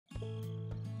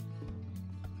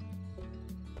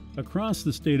Across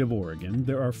the state of Oregon,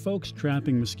 there are folks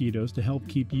trapping mosquitoes to help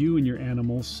keep you and your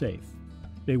animals safe.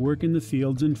 They work in the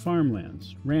fields and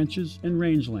farmlands, ranches, and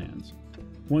rangelands.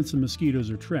 Once the mosquitoes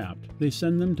are trapped, they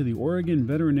send them to the Oregon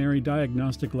Veterinary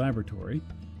Diagnostic Laboratory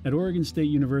at Oregon State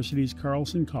University's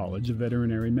Carlson College of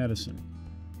Veterinary Medicine.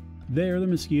 There, the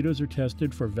mosquitoes are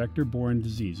tested for vector-borne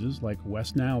diseases like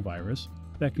West Nile Virus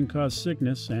that can cause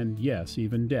sickness and, yes,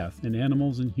 even death in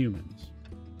animals and humans.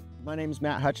 My name is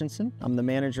Matt Hutchinson. I'm the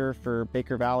manager for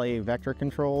Baker Valley Vector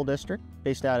Control District,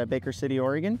 based out of Baker City,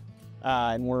 Oregon,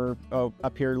 and we're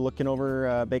up here looking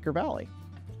over Baker Valley.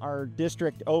 Our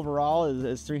district overall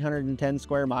is 310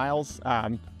 square miles.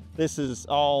 This is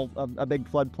all a big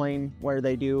floodplain where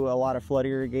they do a lot of flood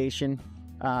irrigation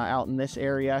out in this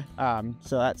area.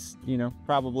 So that's,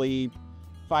 probably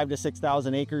 5,000 to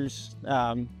 6,000 acres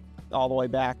all the way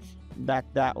back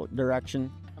that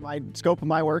direction. My scope of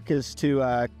my work is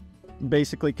to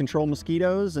basically control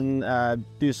mosquitoes and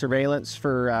do surveillance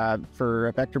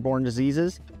for vector-borne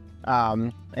diseases.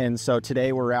 And so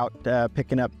today we're out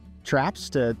picking up traps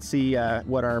to see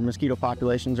what our mosquito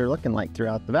populations are looking like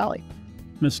throughout the valley.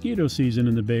 Mosquito season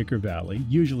in the Baker Valley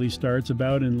usually starts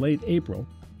about in late April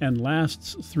and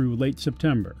lasts through late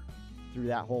September. Through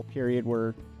that whole period,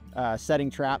 we're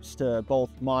setting traps to both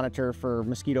monitor for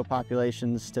mosquito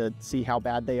populations to see how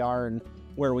bad they are and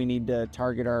where we need to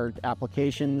target our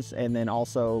applications, and then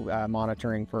also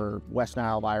monitoring for West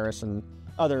Nile virus and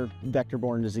other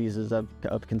vector-borne diseases of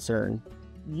concern.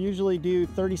 Usually do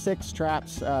 36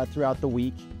 traps throughout the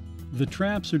week. The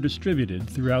traps are distributed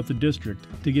throughout the district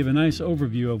to give a nice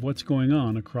overview of what's going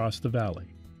on across the valley.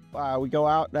 We go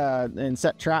out and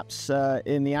set traps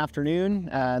in the afternoon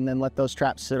and then let those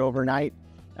traps sit overnight.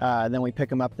 Then we pick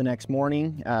them up the next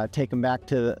morning, take them back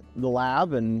to the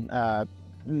lab and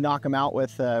knock them out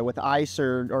with ice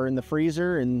or in the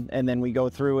freezer, and then we go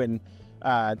through and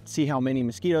see how many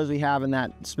mosquitoes we have in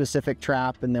that specific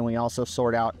trap, and then we also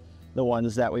sort out the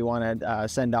ones that we want to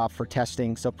send off for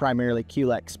testing. So primarily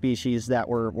Culex species that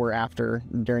we're after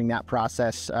during that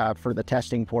process for the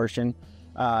testing portion.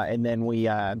 And then we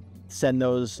send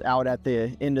those out at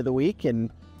the end of the week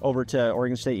and over to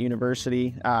Oregon State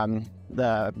University,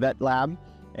 the vet lab,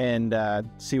 and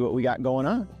see what we got going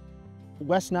on.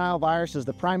 West Nile virus is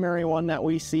the primary one that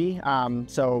we see,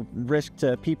 so risk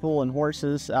to people and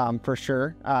horses for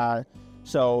sure.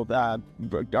 So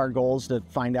our goal is to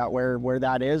find out where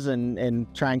that is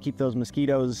and try and keep those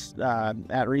mosquitoes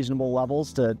at reasonable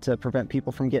levels to prevent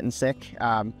people from getting sick.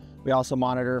 We also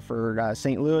monitor for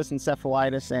St. Louis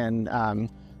encephalitis and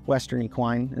Western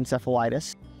equine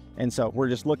encephalitis. And so we're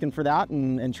just looking for that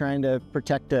and trying to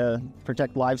protect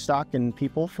livestock and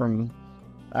people from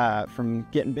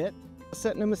getting bit.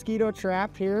 Setting a mosquito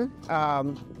trap here.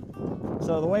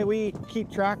 So the way we keep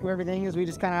track of everything is we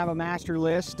just kind of have a master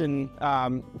list and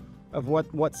of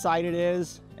what site it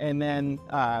is, and then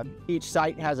each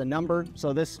site has a number.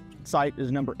 So this site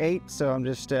is number 8. So I'm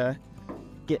just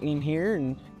getting in here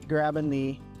and grabbing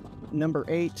the number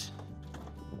 8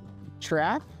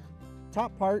 trap.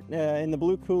 Top part in the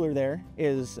blue cooler there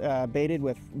is baited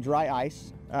with dry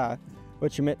ice,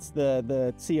 which emits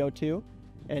the CO2.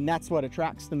 And that's what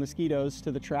attracts the mosquitoes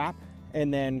to the trap.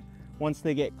 And then once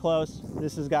they get close,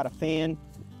 this has got a fan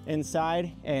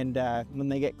inside, and when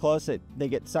they get close, they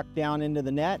get sucked down into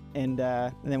the net, and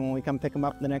then when we come pick them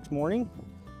up the next morning,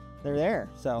 they're there.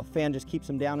 So fan just keeps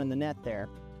them down in the net there.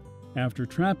 After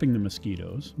trapping the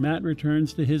mosquitoes, Matt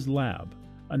returns to his lab,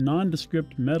 a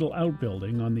nondescript metal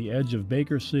outbuilding on the edge of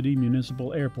Baker City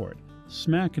Municipal Airport,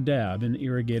 smack dab in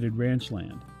irrigated ranch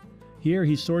land. Here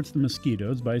he sorts the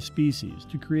mosquitoes by species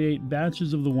to create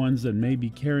batches of the ones that may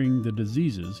be carrying the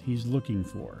diseases he's looking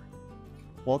for.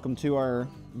 Welcome to our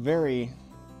very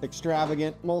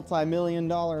extravagant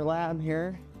multi-million-dollar lab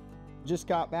here. Just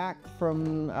got back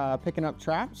from picking up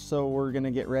traps, so we're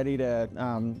gonna get ready to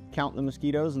count the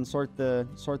mosquitoes and sort the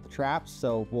traps.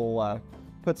 So we'll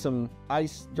put some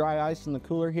dry ice in the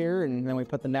cooler here, and then we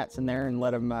put the nets in there and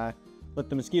let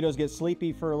the mosquitoes get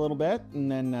sleepy for a little bit, and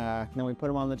then we put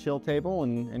them on the chill table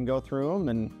and go through them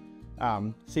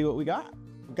and see what we got.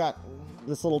 We've got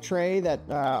this little tray that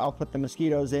I'll put the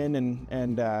mosquitoes in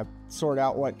and sort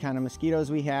out what kind of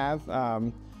mosquitoes we have.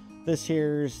 This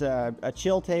here's a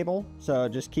chill table, so it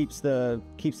just keeps the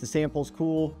samples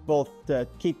cool, both to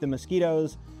keep the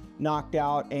mosquitoes knocked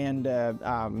out and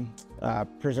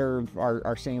preserve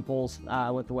our samples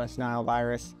with the West Nile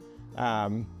virus.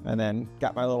 And then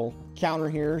got my little counter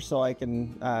here so I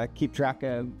can keep track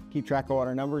of what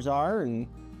our numbers are, and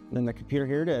then the computer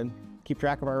here to keep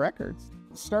track of our records.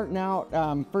 starting out,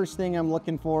 first thing I'm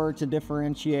looking for to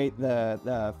differentiate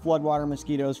the floodwater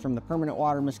mosquitoes from the permanent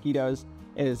water mosquitoes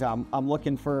is I'm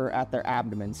looking for at their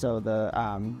abdomen. So the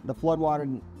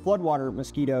floodwater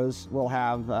mosquitoes will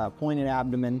have a pointed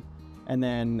abdomen, and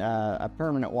then a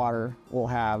permanent water will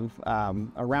have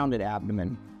a rounded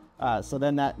abdomen. So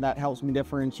then that helps me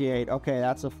differentiate, okay,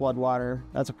 that's a floodwater,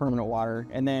 that's a permanent water.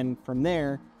 And then from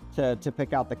there, to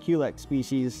pick out the Culex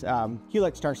species,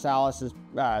 Culex tarsalis is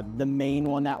the main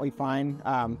one that we find.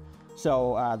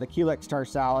 So the Culex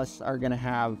tarsalis are gonna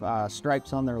have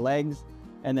stripes on their legs,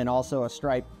 and then also a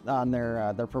stripe on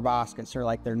their proboscis, or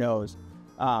like their nose.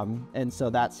 And so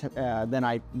that's, then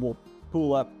I will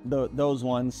pool up those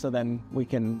ones, so then we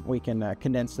can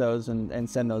condense those and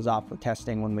send those off for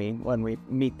testing when we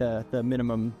meet the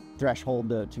minimum threshold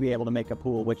to be able to make a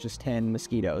pool, which is 10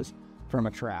 mosquitoes from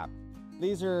a trap.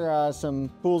 These are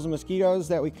some pools of mosquitoes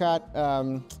that we caught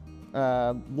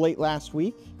late last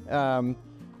week, and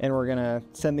we're gonna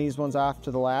send these ones off to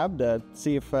the lab to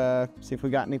see if we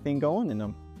got anything going in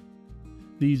them.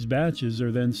 These batches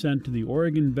are then sent to the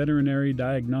Oregon Veterinary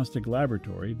Diagnostic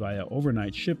Laboratory via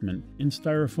overnight shipment in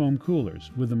styrofoam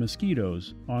coolers with the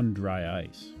mosquitoes on dry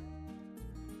ice.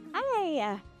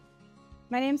 Hi,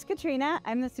 my name's Katrina.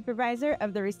 I'm the supervisor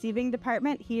of the receiving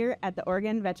department here at the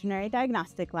Oregon Veterinary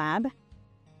Diagnostic Lab.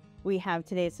 We have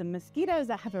today some mosquitoes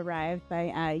that have arrived by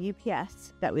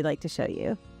UPS that we'd like to show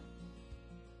you.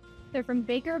 They're from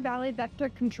Baker Valley Vector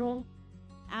Control.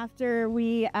 After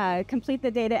we complete the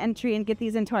data entry and get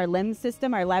these into our LIMS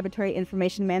system, our Laboratory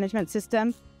Information Management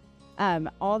System,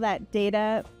 all that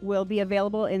data will be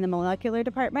available in the molecular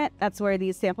department. That's where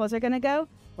these samples are going to go.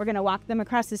 We're going to walk them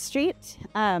across the street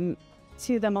to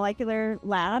the molecular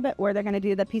lab where they're going to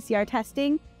do the PCR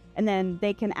testing, and then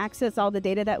they can access all the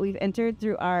data that we've entered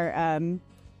through our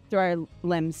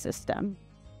LIMS system.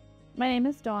 My name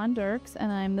is Dawn Dirks, and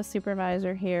I'm the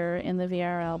supervisor here in the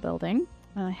VRL building.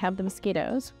 I have the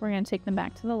mosquitoes. We're going to take them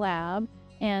back to the lab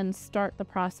and start the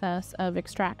process of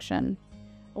extraction.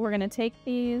 We're going to take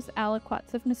these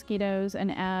aliquots of mosquitoes and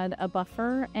add a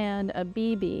buffer and a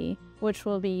BB, which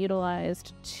will be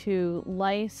utilized to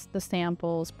lyse the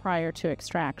samples prior to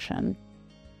extraction.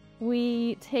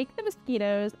 We take the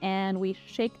mosquitoes and we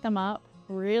shake them up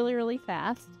really, really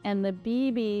fast, and the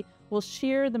BB will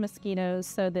shear the mosquitoes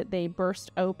so that they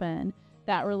burst open.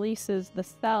 That releases the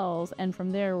cells, and from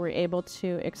there we're able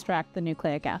to extract the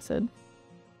nucleic acid.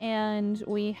 And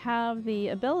we have the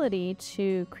ability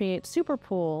to create super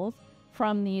pools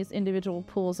from these individual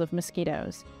pools of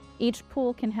mosquitoes. Each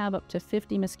pool can have up to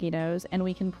 50 mosquitoes, and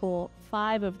we can pool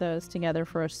 5 of those together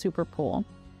for a super pool.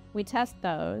 We test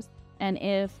those, and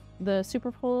if the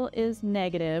super pool is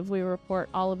negative, we report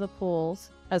all of the pools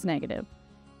as negative.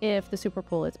 If the super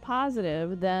pool is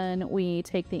positive, then we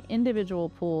take the individual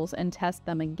pools and test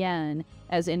them again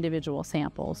as individual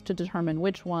samples to determine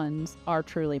which ones are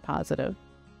truly positive.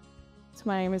 So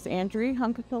my name is Andrea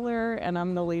Hunkapiller, and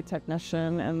I'm the lead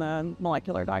technician in the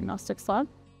molecular diagnostics lab.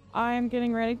 I'm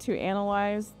getting ready to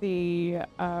analyze the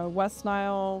West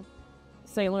Nile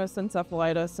St. Louis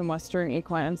encephalitis and Western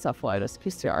equine encephalitis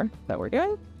PCR that we're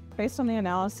doing. Based on the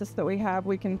analysis that we have,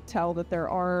 we can tell that there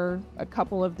are a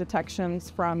couple of detections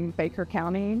from Baker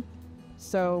County.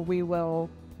 So we will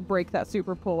break that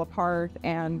super pool apart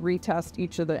and retest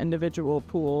each of the individual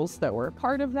pools that were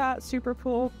part of that super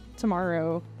pool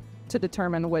tomorrow to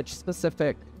determine which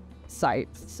specific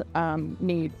sites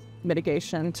need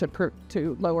mitigation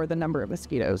to lower the number of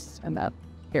mosquitoes in that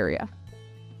area.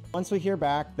 Once we hear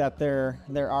back that there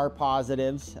are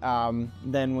positives,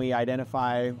 then we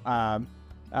identify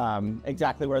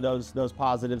exactly where those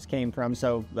positives came from.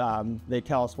 So they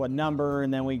tell us what number,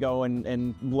 and then we go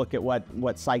and look at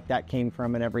what site that came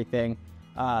from and everything.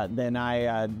 Then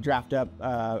I draft up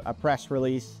a press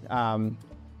release in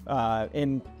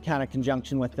kind of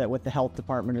conjunction with the health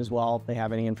department as well, if they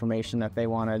have any information that they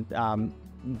want to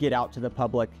get out to the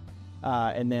public.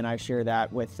 And then I share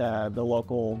that with the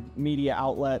local media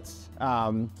outlets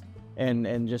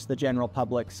and just the general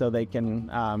public, so they can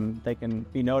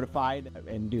be notified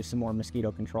and do some more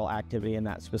mosquito control activity in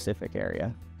that specific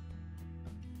area.